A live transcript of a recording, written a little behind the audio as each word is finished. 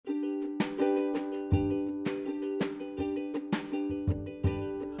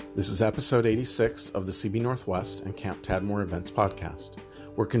This is episode 86 of the CB Northwest and Camp Tadmor Events podcast.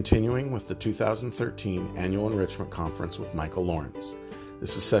 We're continuing with the 2013 Annual Enrichment Conference with Michael Lawrence.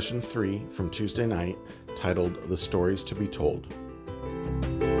 This is session 3 from Tuesday night, titled The Stories to be Told.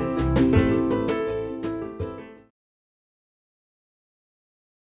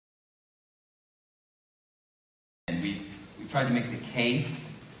 We've tried to make the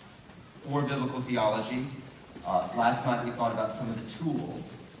case for biblical theology. Last night we thought about some of the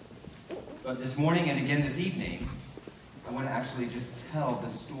tools. But this morning and again this evening, I want to actually just tell the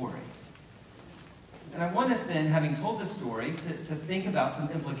story. And I want us then, having told the story, to think about some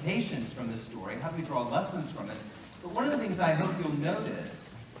implications from the story. How do we draw lessons from it? But one of the things that I hope you'll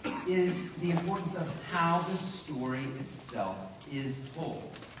notice is the importance of how the story itself is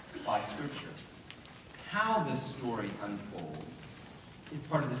told by Scripture. How the story unfolds is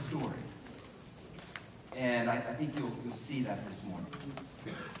part of the story. And I think you'll see that this morning.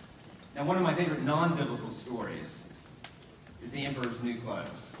 Now, one of my favorite non-biblical stories is The Emperor's New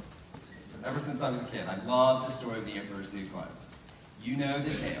Clothes. Ever since I was a kid, I loved the story of The Emperor's New Clothes. You know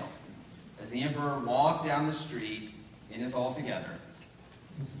the tale. As the emperor walked down the street in his altogether,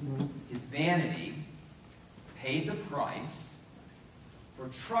 his vanity paid the price for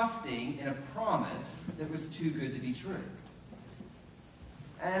trusting in a promise that was too good to be true.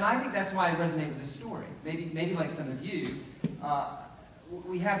 And I think that's why I resonate with this story. Maybe like some of you,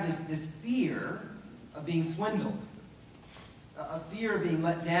 we have this fear of being swindled, a fear of being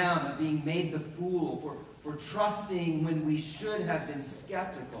let down, of being made the fool, for trusting when we should have been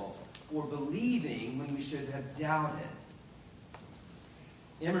skeptical, for believing when we should have doubted.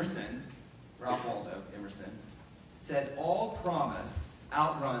 Emerson, Ralph Waldo Emerson, said, "All promise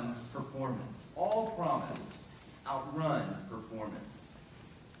outruns performance. All promise outruns performance."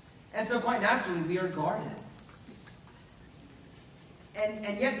 And so quite naturally, we are guarded.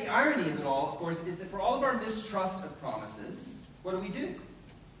 And yet the irony of it all, of course, is that for all of our mistrust of promises, what do?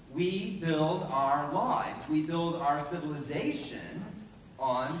 We build our lives. We build our civilization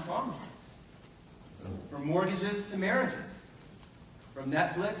on promises. From mortgages to marriages. From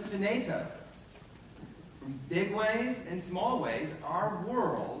Netflix to NATO. From big ways and small ways, our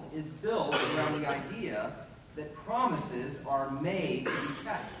world is built around the idea that promises are made to be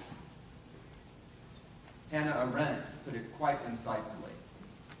kept. Hannah Arendt put it quite insightfully.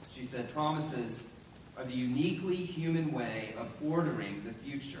 She said, "Promises are the uniquely human way of ordering the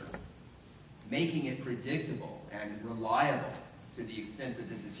future, making it predictable and reliable to the extent that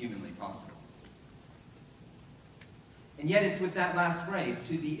this is humanly possible." And yet it's with that last phrase,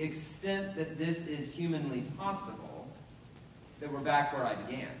 "to the extent that this is humanly possible," that we're back where I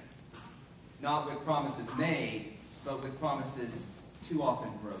began. Not with promises made, but with promises too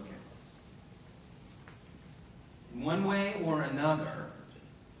often broken. In one way or another,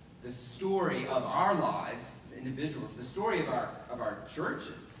 the story of our lives as individuals, the story of our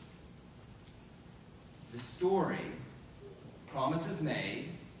churches, the story, promises made,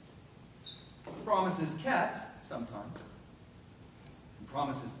 promises kept sometimes, and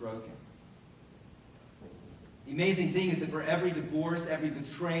promises broken. The amazing thing is that for every divorce, every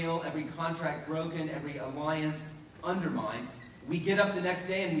betrayal, every contract broken, every alliance undermined, we get up the next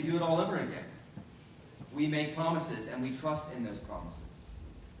day and we do it all over again. We make promises and we trust in those promises.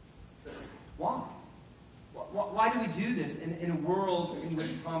 Why? Why do we do this in a world in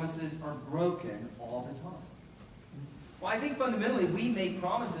which promises are broken all the time? Well, I think fundamentally we make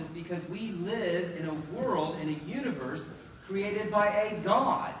promises because we live in a world, in a universe, created by a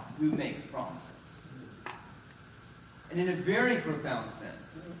God who makes promises. And in a very profound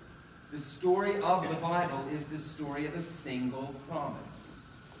sense, the story of the Bible is the story of a single promise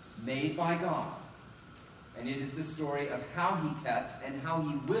made by God. And it is the story of how he kept and how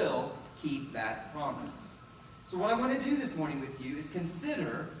he will keep that promise. So what I want to do this morning with you is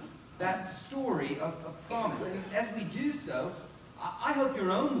consider that story of promise. And as we do so, I hope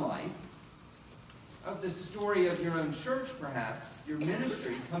your own life, of the story of your own church perhaps, your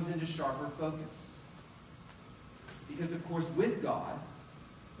ministry, comes into sharper focus. Because of course with God,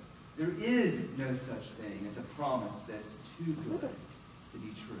 there is no such thing as a promise that's too good to be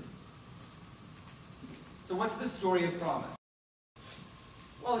true. So what's the story of promise?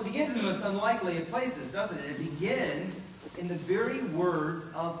 Well, it begins in the most unlikely of places, doesn't it? It begins in the very words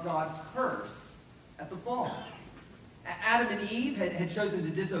of God's curse at the fall. Adam and Eve had chosen to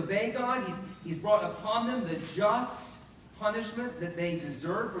disobey God. He's brought upon them the just punishment that they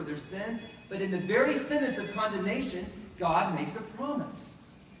deserve for their sin. But in the very sentence of condemnation, God makes a promise.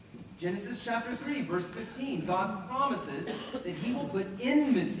 Genesis chapter 3, verse 15, God promises that he will put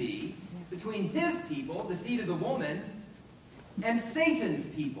enmity between his people, the seed of the woman, and Satan's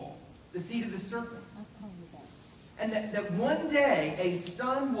people, the seed of the serpent. And that one day a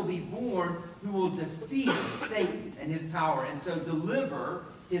son will be born who will defeat Satan and his power, and so deliver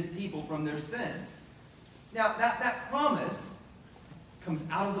his people from their sin. Now, that promise comes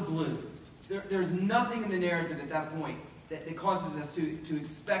out of the blue. There's nothing in the narrative at that point that causes us to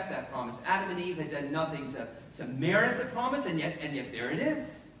expect that promise. Adam and Eve had done nothing to merit the promise, and yet there it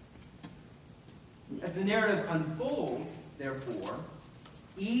is. As the narrative unfolds, therefore,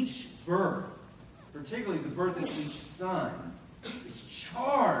 each birth, particularly the birth of each son, is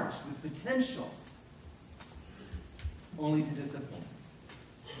charged with potential, only to disappoint.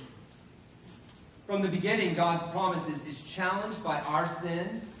 From the beginning, God's promises is challenged by our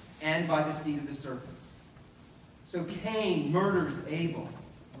sin and by the seed of the serpent. So Cain murders Abel.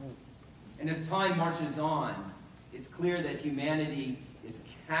 And as time marches on, it's clear that humanity is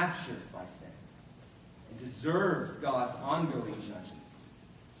captured by sin and deserves God's ongoing judgment.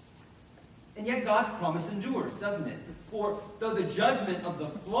 And yet God's promise endures, doesn't it? For though the judgment of the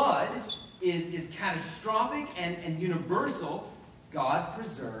flood is catastrophic and universal, God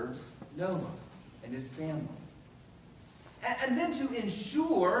preserves Noah and his family. And then to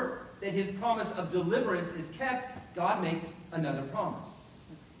ensure that his promise of deliverance is kept, God makes another promise.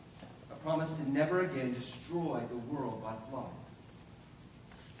 A promise to never again destroy the world by flood.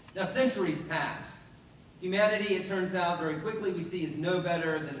 Now, centuries pass. Humanity, it turns out very quickly, we see is no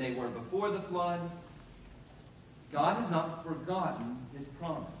better than they were before the flood. God has not forgotten his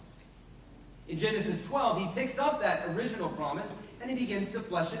promise. In Genesis 12, he picks up that original promise and he begins to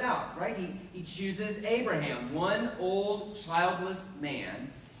flesh it out, right? He chooses Abraham, one old, childless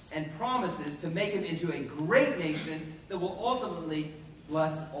man, and promises to make him into a great nation that will ultimately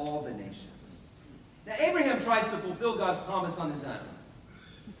bless all the nations. Now, Abraham tries to fulfill God's promise on his own.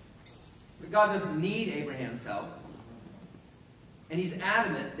 But God doesn't need Abraham's help. And he's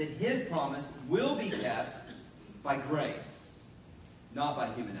adamant that his promise will be kept by grace, not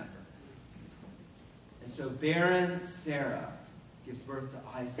by human effort. And so barren Sarah gives birth to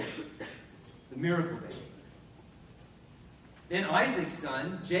Isaac, the miracle baby. Then Isaac's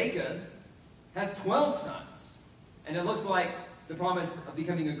son, Jacob, has 12 sons. And it looks like the promise of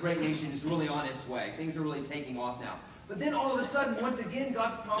becoming a great nation is really on its way. Things are really taking off now. But then all of a sudden, once again,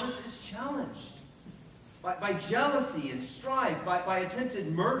 God's promise is challenged by jealousy and strife, by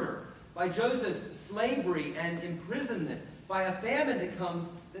attempted murder, by Joseph's slavery and imprisonment, by a famine that comes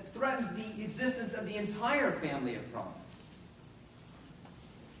that threatens the existence of the entire family of promise.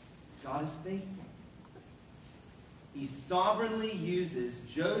 God is faithful. He sovereignly uses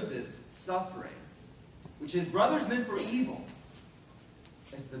Joseph's suffering, which his brothers meant for evil,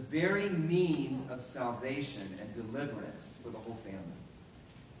 as the very means of salvation and deliverance for the whole family.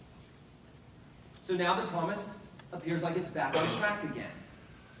 So now the promise appears like it's back on track again,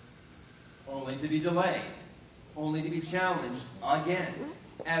 only to be delayed, only to be challenged again,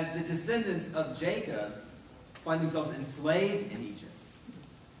 as the descendants of Jacob find themselves enslaved in Egypt.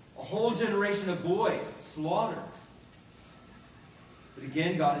 A whole generation of boys slaughtered. But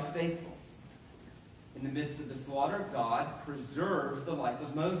again, God is faithful. In the midst of the slaughter, God preserves the life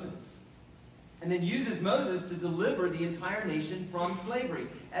of Moses, and then uses Moses to deliver the entire nation from slavery.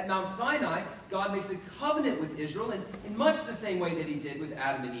 At Mount Sinai, God makes a covenant with Israel in much the same way that he did with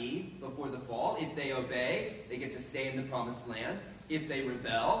Adam and Eve before the fall. If they obey, they get to stay in the promised land. If they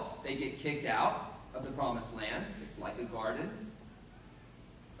rebel, they get kicked out of the promised land. It's like a garden.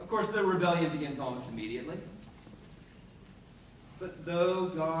 Of course, the rebellion begins almost immediately. But though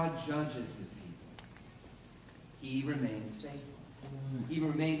God judges his people, he remains faithful. He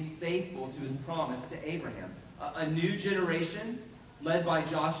remains faithful to his promise to Abraham. A new generation, led by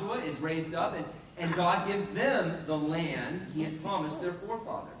Joshua, is raised up, and God gives them the land he had promised their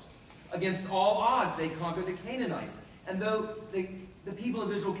forefathers. Against all odds, they conquer the Canaanites. And though the people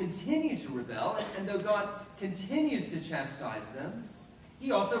of Israel continue to rebel, and though God continues to chastise them,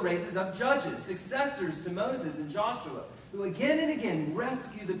 he also raises up judges, successors to Moses and Joshua, who again and again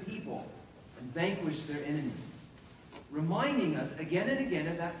rescue the people and vanquish their enemies, reminding us again and again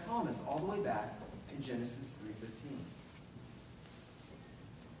of that promise all the way back in Genesis 3:15.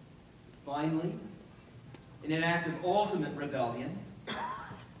 Finally, in an act of ultimate rebellion,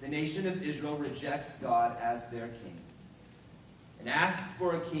 the nation of Israel rejects God as their king and asks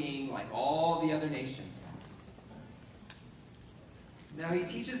for a king like all the other nations have. Now he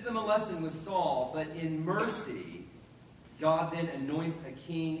teaches them a lesson with Saul, but in mercy, God then anoints a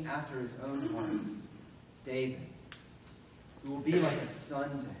king after his own heart, David, who will be like a son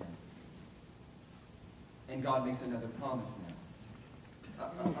to him. And God makes another promise now.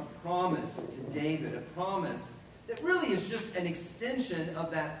 A promise to David, a promise that really is just an extension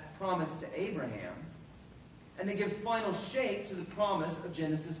of that promise to Abraham, and that gives final shape to the promise of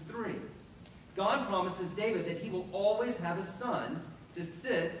Genesis 3. God promises David that he will always have a son to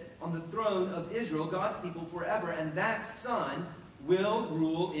sit on the throne of Israel, God's people, forever, and that son will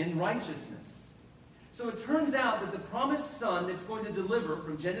rule in righteousness. So it turns out that the promised son that's going to deliver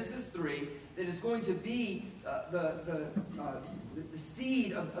from Genesis 3, that is going to be the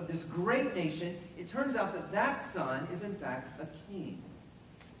seed of this great nation, it turns out that that son is in fact a king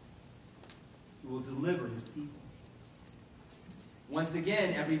who will deliver his people. Once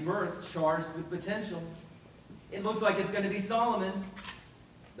again, every birth charged with potential. It looks like it's going to be Solomon,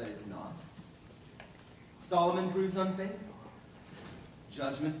 but it's not. Solomon proves unfaithful.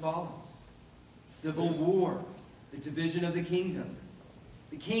 Judgment follows. Civil war. The division of the kingdom.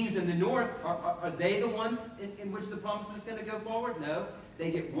 The kings in the north, are they the ones in which the promise is going to go forward? No.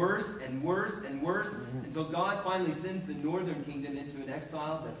 They get worse and worse and worse until God finally sends the northern kingdom into an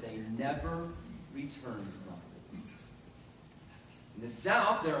exile that they never return from. In the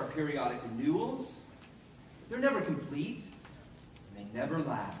south, there are periodic renewals. They're never complete, and they never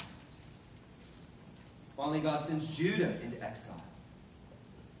last. Finally, God sends Judah into exile.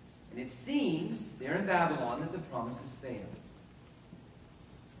 And it seems, there in Babylon, that the promise has failed.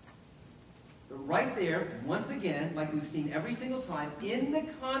 But right there, once again, like we've seen every single time, in the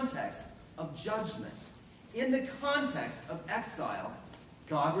context of judgment, in the context of exile,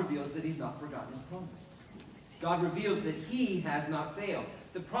 God reveals that he's not forgotten his promise. God reveals that he has not failed.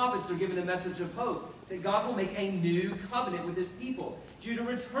 The prophets are given a message of hope, that God will make a new covenant with his people. Judah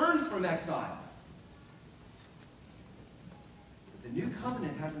returns from exile. But the new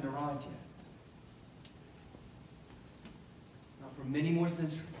covenant hasn't arrived yet. Not for many more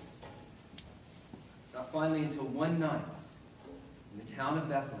centuries. Not finally until one night, in the town of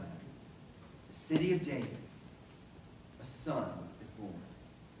Bethlehem, the city of David, a son is born,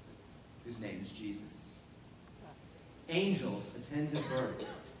 whose name is Jesus. Angels attend his birth.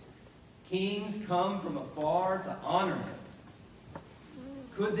 Kings come from afar to honor him.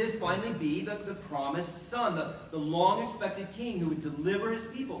 Could this finally be the promised son, the long-expected king who would deliver his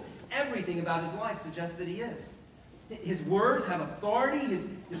people? Everything about his life suggests that he is. His words have authority. His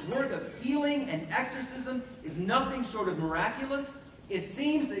work of healing and exorcism is nothing short of miraculous. It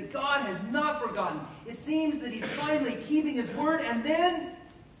seems that God has not forgotten. It seems that he's finally keeping his word, and then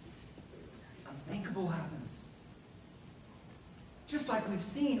unthinkable happens. Just like we've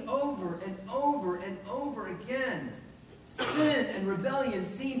seen over and over and over again. Sin and rebellion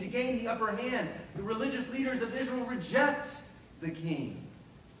seem to gain the upper hand. The religious leaders of Israel reject the king.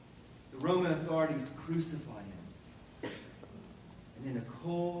 The Roman authorities crucify him. And in a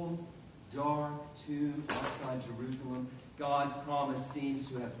cold, dark tomb outside Jerusalem, God's promise seems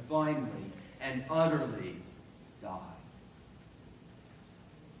to have finally and utterly died.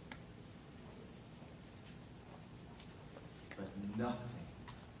 But nothing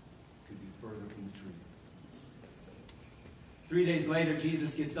could be further from the truth. 3 days later,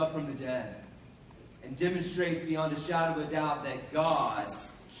 Jesus gets up from the dead and demonstrates beyond a shadow of a doubt that God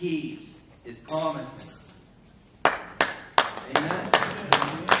keeps his promises. Amen.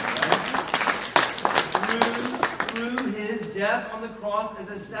 Through his death on the cross as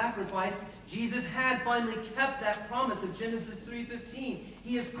a sacrifice, Jesus had finally kept that promise of Genesis 3:15.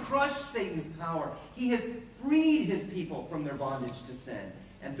 He has crushed Satan's power. He has freed his people from their bondage to sin.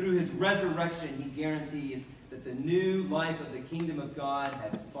 And through his resurrection, he guarantees that the new life of the kingdom of God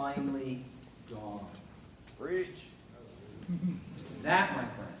had finally dawned. Preach. That, my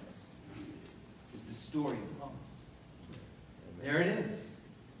friends, is the story of the promise. There it is.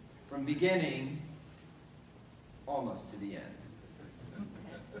 From beginning almost to the end.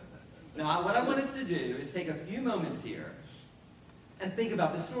 Now, what I want us to do is take a few moments here and think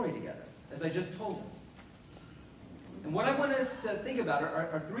about the story together, as I just told you. And what I want us to think about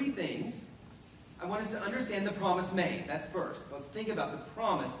are three things. I want us to understand the promise made. That's first. Let's think about the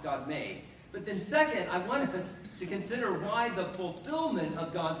promise God made. But then second, I want us to consider why the fulfillment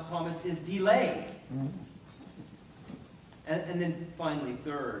of God's promise is delayed. And then finally,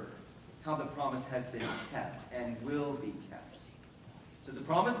 third, how the promise has been kept and will be kept. So the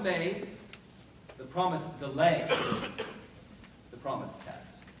promise made, the promise delayed, the promise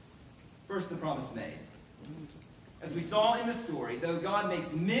kept. First, the promise made. As we saw in the story, though God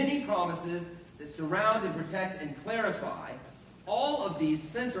makes many promises that surround and protect and clarify, all of these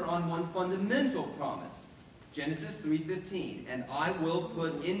center on one fundamental promise. Genesis 3:15, and I will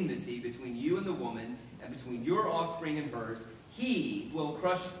put enmity between you and the woman, and between your offspring and hers. He will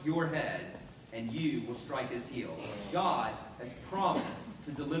crush your head, and you will strike his heel. God has promised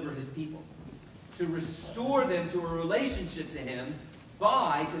to deliver his people. to restore them to a relationship to him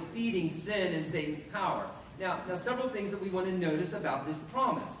by defeating sin and Satan's power. Now, several things that we want to notice about this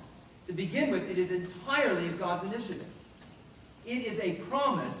promise. To begin with, it is entirely of God's initiative. It is a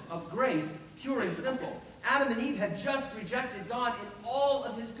promise of grace, pure and simple. Adam and Eve had just rejected God in all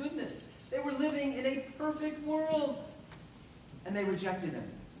of his goodness. They were living in a perfect world, and they rejected him.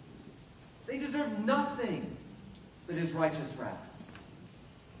 They deserved nothing but his righteous wrath.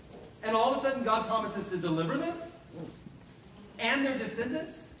 And all of a sudden, God promises to deliver them and their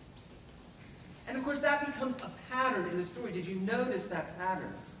descendants. And of course, that becomes a pattern in the story. Did you notice that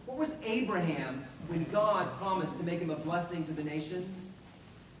pattern? What was Abraham when God promised to make him a blessing to the nations?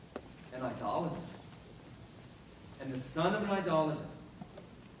 An idolater. And the son of an idolater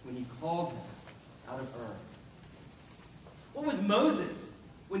when he called him out of Ur. What was Moses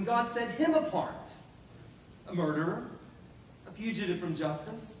when God set him apart? A murderer, a fugitive from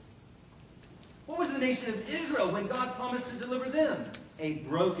justice. What was the nation of Israel when God promised to deliver them? A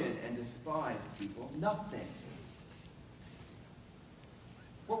broken and despised people. Nothing.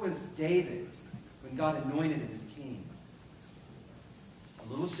 What was David when God anointed him as king? A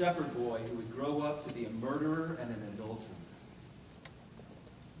little shepherd boy who would grow up to be a murderer and an adulterer.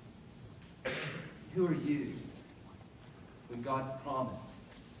 Who are you when God's promise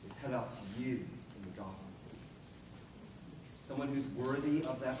is held out to you in the gospel? Someone who's worthy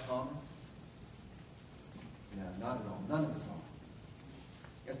of that promise? No, not at all. None of us are.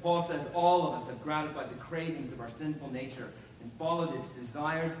 As Paul says, all of us have gratified the cravings of our sinful nature and followed its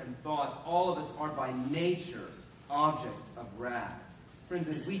desires and thoughts. All of us are by nature objects of wrath. Friends,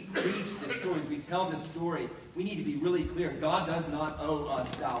 as we preach this story, as we tell this story, we need to be really clear. God does not owe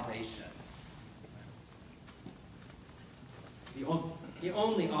us salvation. The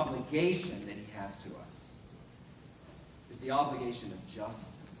only obligation that he has to us is the obligation of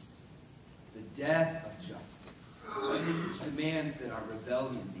justice, the debt of justice, which demands that our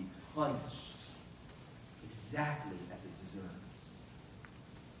rebellion be punished exactly as it deserves.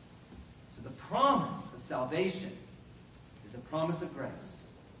 So the promise of salvation is a promise of grace.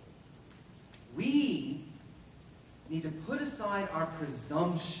 We need to put aside our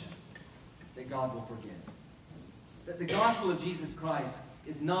presumption that God will forgive. That the gospel of Jesus Christ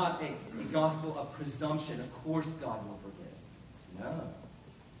is not a gospel of presumption. Of course God will forgive. No.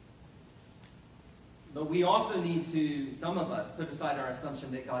 But we also need to, some of us, put aside our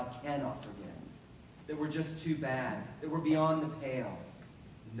assumption that God cannot forgive. That we're just too bad. That we're beyond the pale.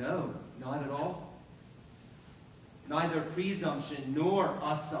 No, not at all. Neither presumption nor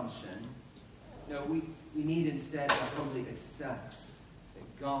assumption. No, we need instead to humbly accept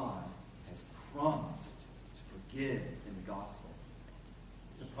that God has promised to forgive in the gospel.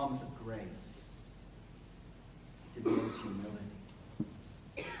 It's a promise of grace. It demands humility.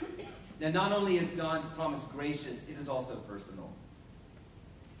 Now, not only is God's promise gracious, it is also personal.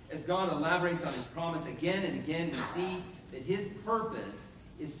 As God elaborates on his promise again and again, we see that his purpose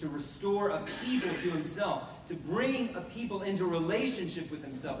is to restore a people to himself, to bring a people into relationship with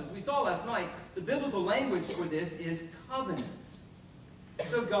himself. As we saw last night, the biblical language for this is covenant.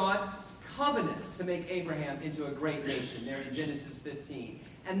 So God covenants to make Abraham into a great nation, there in Genesis 15.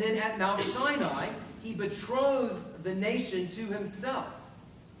 And then at Mount Sinai, he betroths the nation to himself,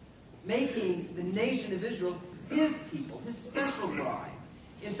 making the nation of Israel his people, his special bride.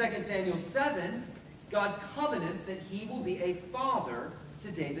 In 2 Samuel 7, God covenants that he will be a father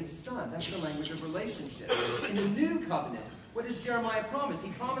to David's son. That's the language of relationship. In the new covenant, what does Jeremiah promise?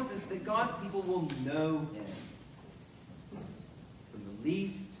 He promises that God's people will know him. From the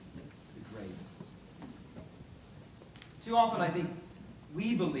least to the greatest. Too often, I think,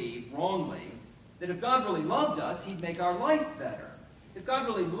 we believe, wrongly, that if God really loved us, he'd make our life better. If God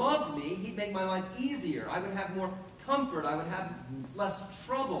really loved me, he'd make my life easier. I would have more comfort. I would have less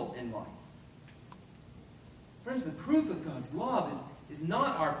trouble in life. Friends, the proof of God's love is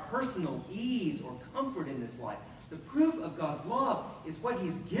not our personal ease or comfort in this life. The proof of God's love is what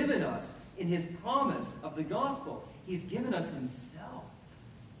he's given us in his promise of the gospel. He's given us himself.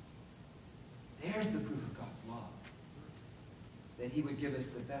 There's the proof of God's love. That he would give us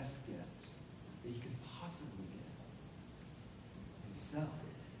the best gift that he could possibly give. Himself.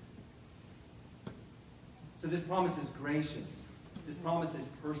 So this promise is gracious. This promise is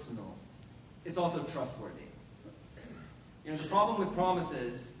personal. It's also trustworthy. You know, the problem with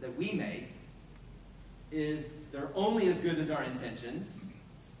promises that we make is they're only as good as our intentions,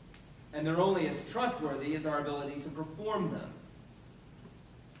 and they're only as trustworthy as our ability to perform them.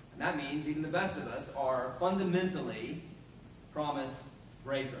 And that means even the best of us are fundamentally promise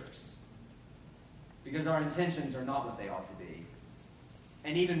breakers, because our intentions are not what they ought to be.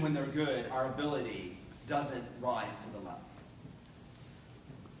 And even when they're good, our ability doesn't rise to the level.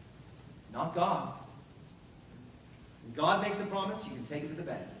 Not God. When God makes a promise, you can take it to the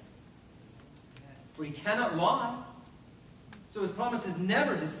bank. For he cannot lie. So his promises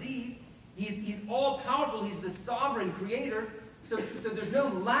never deceive. He's all-powerful. He's the sovereign creator. So there's no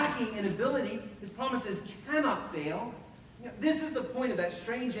lacking in ability. His promises cannot fail. You know, this is the point of that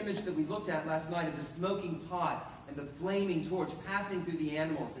strange image that we looked at last night of the smoking pot and the flaming torch passing through the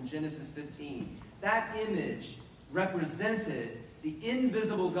animals in Genesis 15. That image represented the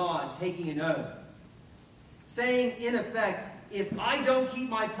invisible God taking an oath, saying, in effect, if I don't keep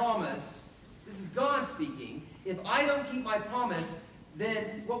my promise, this is God speaking, if I don't keep my promise,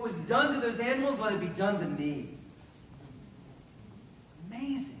 then what was done to those animals, let it be done to me.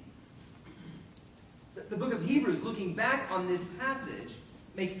 Amazing. The book of Hebrews, looking back on this passage,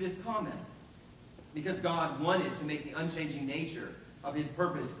 makes this comment. Because God wanted to make the unchanging nature of his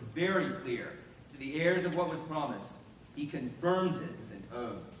purpose very clear to the heirs of what was promised, he confirmed it with an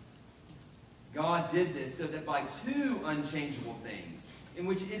oath. God did this so that by two unchangeable things, in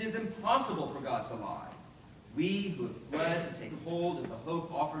which it is impossible for God to lie, we who have fled to take hold of the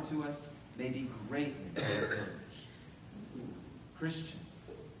hope offered to us may be greatly encouraged. Christian,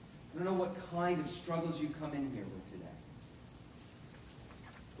 I don't know what kind of struggles you come in here with today.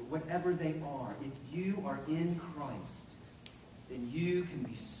 But whatever they are, if you are in Christ, then you can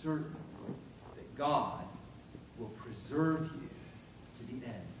be certain that God will preserve you to the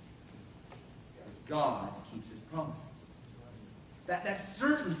end. Because God keeps his promises. That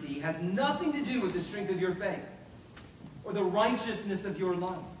certainty has nothing to do with the strength of your faith or the righteousness of your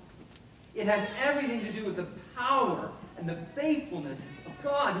life. It has everything to do with the power and the faithfulness of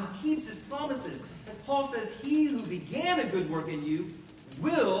God who keeps his promises. As Paul says, he who began a good work in you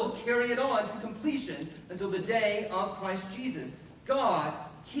will carry it on to completion until the day of Christ Jesus. God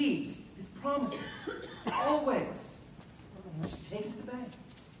keeps his promises. Always. Just take it to the bank.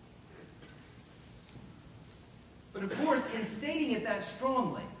 But of course, in stating it that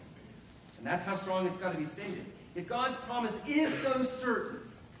strongly, and that's how strong it's got to be stated, if God's promise is so certain,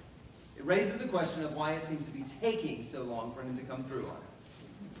 it raises the question of why it seems to be taking so long for him to come through on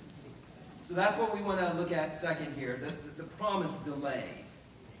it. So that's what we want to look at second here, the promise delayed.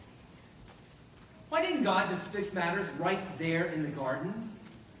 Why didn't God just fix matters right there in the garden?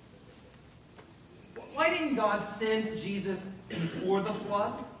 Why didn't God send Jesus before the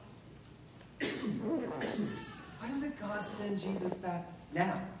flood? Why doesn't God send Jesus back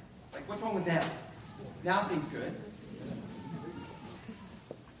now? Like, what's wrong with now? Now seems good.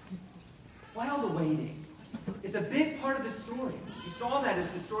 Why all the waiting? It's a big part of the story. You saw that as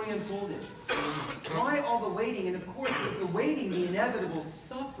the story unfolded. Why all the waiting? And of course, with the waiting, the inevitable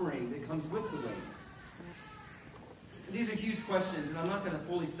suffering that comes with the waiting. These are huge questions, and I'm not going to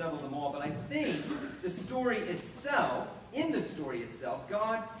fully settle them all, but I think the story itself, in the story itself,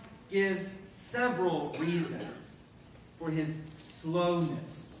 God gives several reasons for his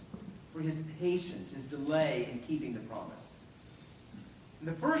slowness, for his patience, his delay in keeping the promise. And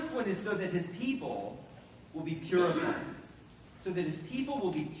the first one is so that his people will be purified. So that his people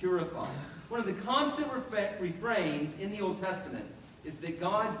will be purified. One of the constant refrains in the Old Testament is that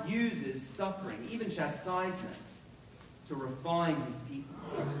God uses suffering, even chastisement, to refine his people,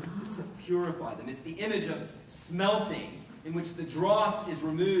 to purify them. It's the image of smelting, in which the dross is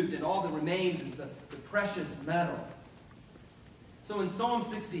removed and all that remains is the precious metal. So in Psalm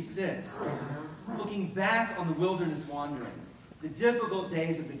 66, looking back on the wilderness wanderings, the difficult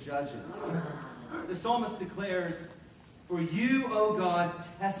days of the judges, the psalmist declares, "For you, O God,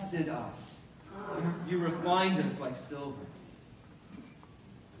 tested us. You refined us like silver."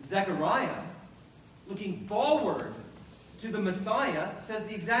 Zechariah, looking forward to the Messiah, says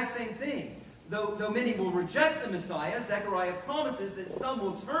the exact same thing. Though many will reject the Messiah, Zechariah promises that some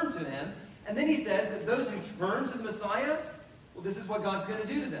will turn to him. And then he says that those who turn to the Messiah, well, this is what God's going to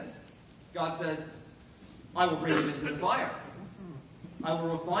do to them. God says, "I will bring them into the fire. I will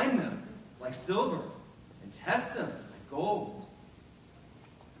refine them like silver and test them like gold."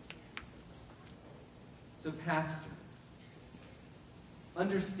 So, pastor,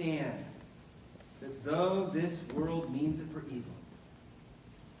 understand that though this world means it for evil,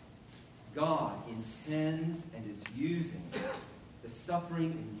 God intends and is using the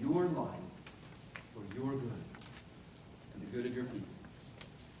suffering in your life for your good and the good of your people.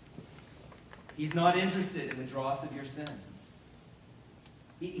 He's not interested in the dross of your sin.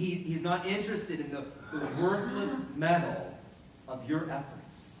 He's not interested in the worthless metal of your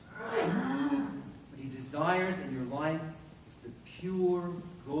efforts. What he desires in your life is the pure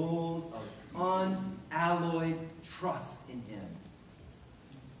gold of unalloyed trust in him.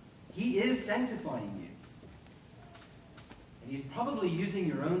 He is sanctifying you. And He's probably using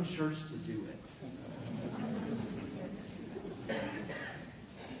your own church to do it.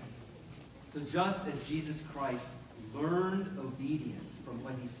 So just as Jesus Christ learned obedience from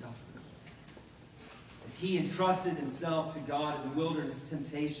what He suffered, as He entrusted Himself to God in the wilderness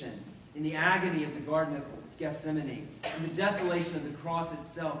temptation, in the agony of the Garden of Gethsemane, in the desolation of the cross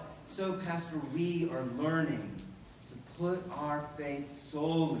itself, so, Pastor, we are learning to put our faith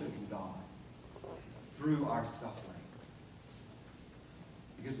solely in God through our suffering.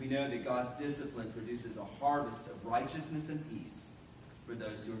 Because we know that God's discipline produces a harvest of righteousness and peace for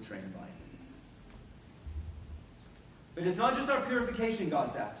those who are trained by Him. But it's not just our purification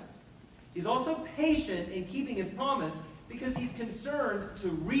God's after. He's also patient in keeping His promise because He's concerned to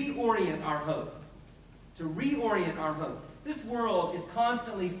reorient our hope. To reorient our hope. This world is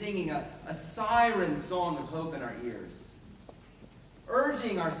constantly singing a siren song of hope in our ears,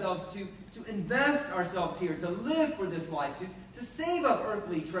 urging ourselves to invest ourselves here, to live for this life, to save up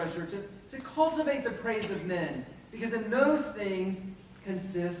earthly treasure, to cultivate the praise of men, because in those things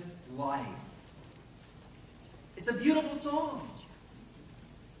consists life. It's a beautiful song.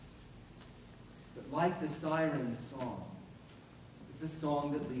 But like the siren song, it's a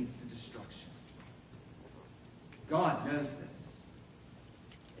song that leads to destruction. God knows this.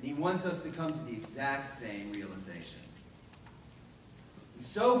 And He wants us to come to the exact same realization. And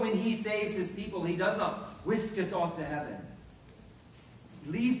so when He saves His people, He does not whisk us off to heaven.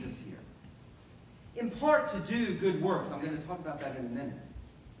 He leaves us here. In part to do good works. I'm going to talk about that in a minute.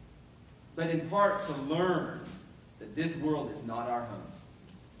 But in part to learn that this world is not our home.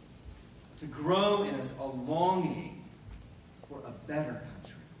 To grow in us a longing for a better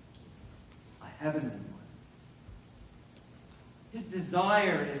country. A heavenly one. His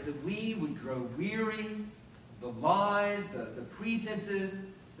desire is that we would grow weary of the lies, the pretenses,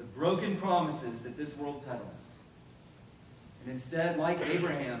 the broken promises that this world peddles. And instead, like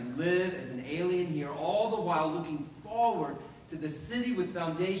Abraham, live as an alien here, all the while looking forward to the city with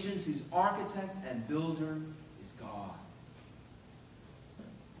foundations whose architect and builder is God.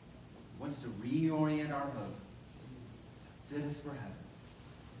 He wants to reorient our hope to fit us for heaven.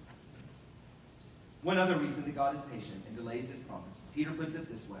 One other reason that God is patient and delays His promise. Peter puts it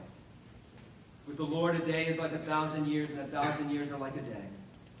this way. With the Lord, a day is like 1,000 years, and 1,000 years are like a day.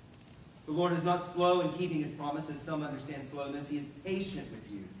 The Lord is not slow in keeping His promises. Some understand slowness. He is patient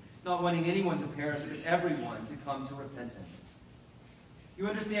with you, not wanting anyone to perish, but everyone to come to repentance. You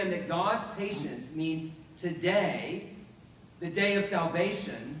understand that God's patience means today, the day of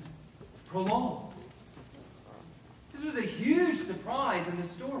salvation, is prolonged. This was a huge surprise in the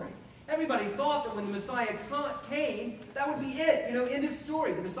story. Everybody thought that when the Messiah came, that would be it. End of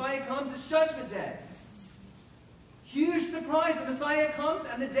story. The Messiah comes, it's Judgment Day. Huge surprise. The Messiah comes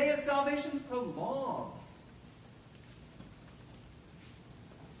and the day of salvation is prolonged.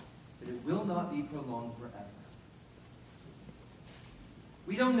 But it will not be prolonged forever.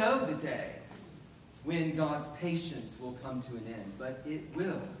 We don't know the day when God's patience will come to an end, but it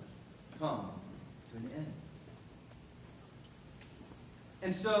will come to an end.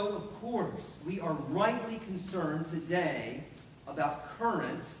 And so, of course, we are rightly concerned today about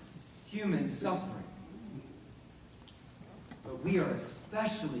current human suffering. But we are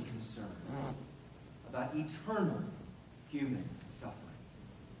especially concerned about eternal human suffering.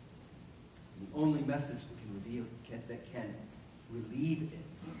 The only message that can relieve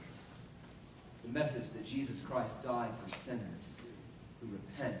it, the message that Jesus Christ died for sinners who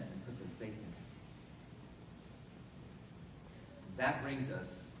repent and put their faith in Him. That brings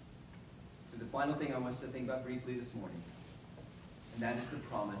us to the final thing I want us to think about briefly this morning, and that is the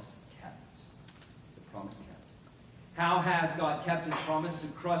promise kept. The promise kept. How has God kept His promise to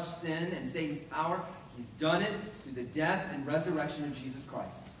crush sin and Satan's power? He's done it through the death and resurrection of Jesus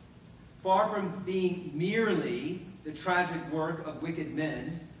Christ. Far from being merely the tragic work of wicked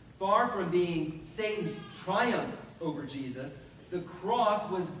men, far from being Satan's triumph over Jesus, the cross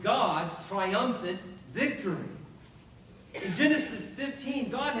was God's triumphant victory. In Genesis 15,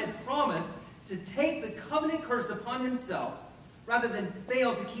 God had promised to take the covenant curse upon Himself rather than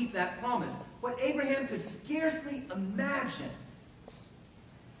fail to keep that promise. What Abraham could scarcely imagine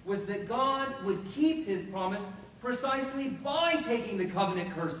was that God would keep His promise precisely by taking the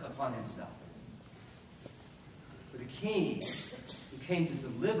covenant curse upon Himself. For the king who came to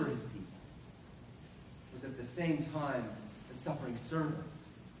deliver His people was at the same time the suffering servant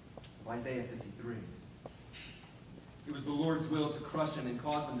of Isaiah 53. It was the Lord's will to crush him and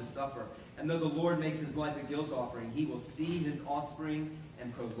cause him to suffer. And though the Lord makes His life a guilt offering, He will see His offspring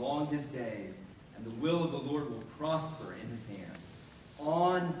and prolong his days, and the will of the Lord will prosper in His hand.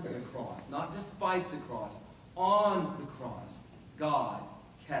 On the cross, not despite the cross, on the cross, God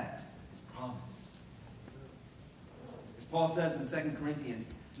kept his promise. As Paul says in 2 Corinthians,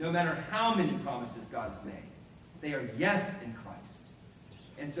 no matter how many promises God has made, they are yes in Christ.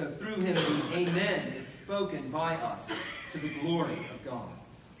 And so through him, the amen is spoken by us to the glory of God.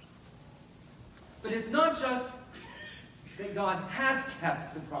 But it's not just that God has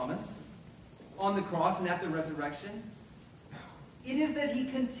kept the promise on the cross and at the resurrection. It is that he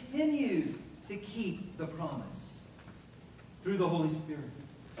continues to keep the promise through the Holy Spirit,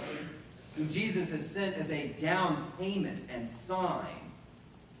 whom Jesus has sent as a down payment and sign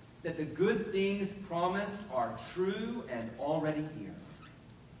that the good things promised are true and already here.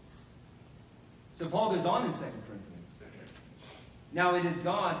 So Paul goes on in 2 Corinthians. Now it is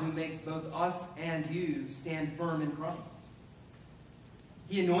God who makes both us and you stand firm in Christ.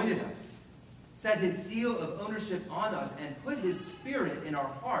 He anointed us, set his seal of ownership on us, and put his Spirit in our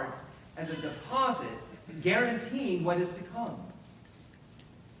hearts as a deposit, guaranteeing what is to come.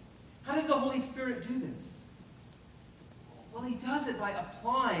 How does the Holy Spirit do this? Well, he does it by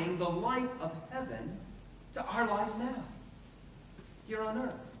applying the life of heaven to our lives now, here on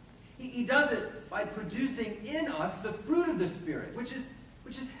earth. He does it by producing in us the fruit of the Spirit, which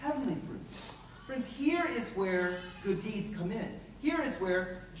is heavenly fruit. Friends, here is where good deeds come in. Here is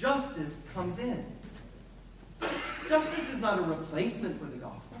where justice comes in. Justice is not a replacement for the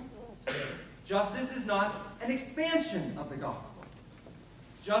gospel. Justice is not an expansion of the gospel.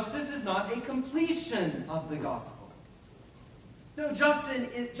 Justice is not a completion of the gospel. No,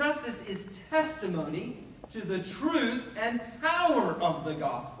 justice is testimony to the truth and power of the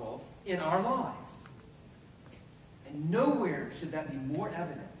gospel in our lives. And nowhere should that be more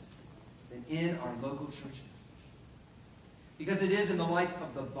evident than in our local churches. Because it is in the life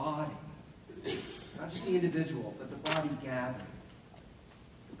of the body, not just the individual, but the body gathered,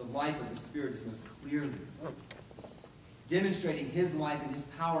 that the life of the Spirit is most clearly demonstrating his life and his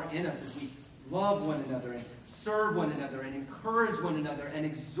power in us as we love one another and serve one another and encourage one another and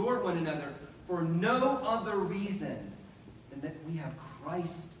exhort one another for no other reason than that we have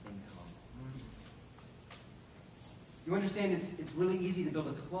Christ in common. You understand, it's really easy to build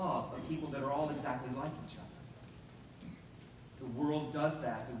a club of people that are all exactly like each other. The world does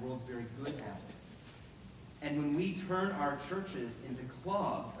that. The world's very good at it. And when we turn our churches into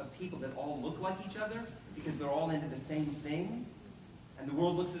clubs of people that all look like each other because they're all into the same thing, and the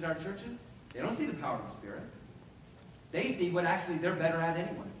world looks at our churches, they don't see the power of the Spirit. They see what actually they're better at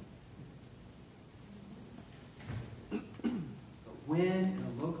anyway. But when in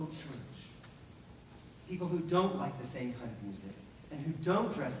a local church, people who don't like the same kind of music, and who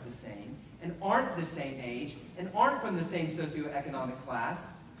don't dress the same, and aren't the same age, and aren't from the same socioeconomic class,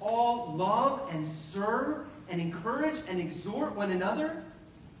 all love and serve and encourage and exhort one another,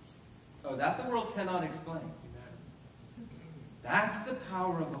 oh, that the world cannot explain. That's the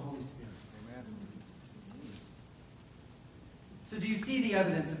power of the Holy Spirit. So do you see the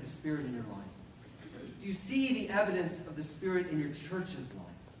evidence of the Spirit in your life? Do you see the evidence of the Spirit in your church's life?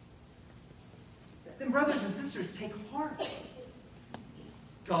 Then, brothers and sisters, take heart.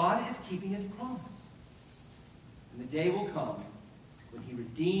 God is keeping his promise. And the day will come when he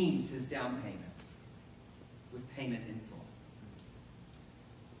redeems his down payment with payment in full.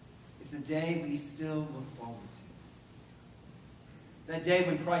 It's a day we still look forward to. That day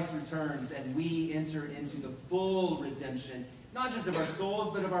when Christ returns and we enter into the full redemption, not just of our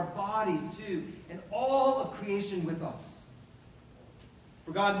souls, but of our bodies too, and all of creation with us.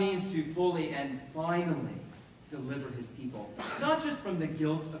 For God means to fully and finally deliver his people, not just from the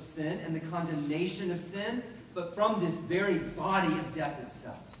guilt of sin and the condemnation of sin, but from this very body of death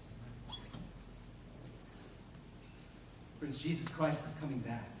itself. Friends, Jesus Christ is coming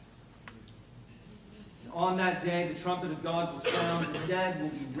back. And on that day, the trumpet of God will sound, the dead will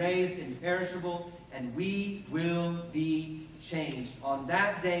be raised imperishable, and we will be changed. On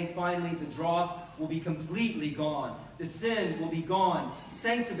that day, finally, the dross will be completely gone. The sin will be gone.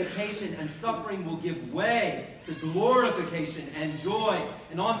 Sanctification and suffering will give way to glorification and joy.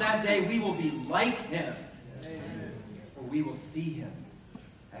 And on that day, we will be like him. Amen. For we will see him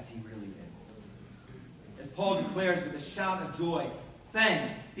as he really is. As Paul declares with a shout of joy,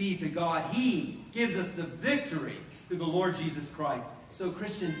 thanks be to God. He gives us the victory through the Lord Jesus Christ. So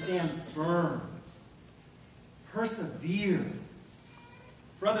Christians, stand firm. Persevere.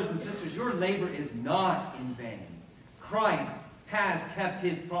 Brothers and sisters, your labor is not in vain. Christ has kept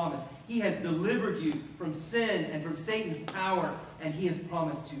his promise. He has delivered you from sin and from Satan's power, and he has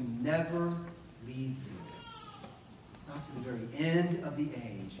promised to never leave you. Not to the very end of the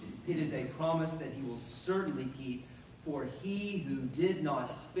age. It is a promise that he will certainly keep For he who did not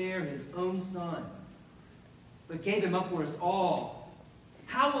spare his own son, but gave him up for us all,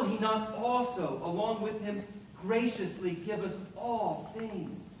 how will he not also, along with him, graciously give us all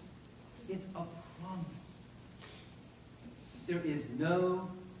things? It's a promise. There is no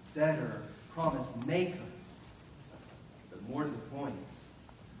better promise maker. But more to the point,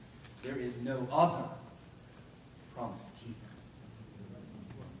 there is no other promise keeper.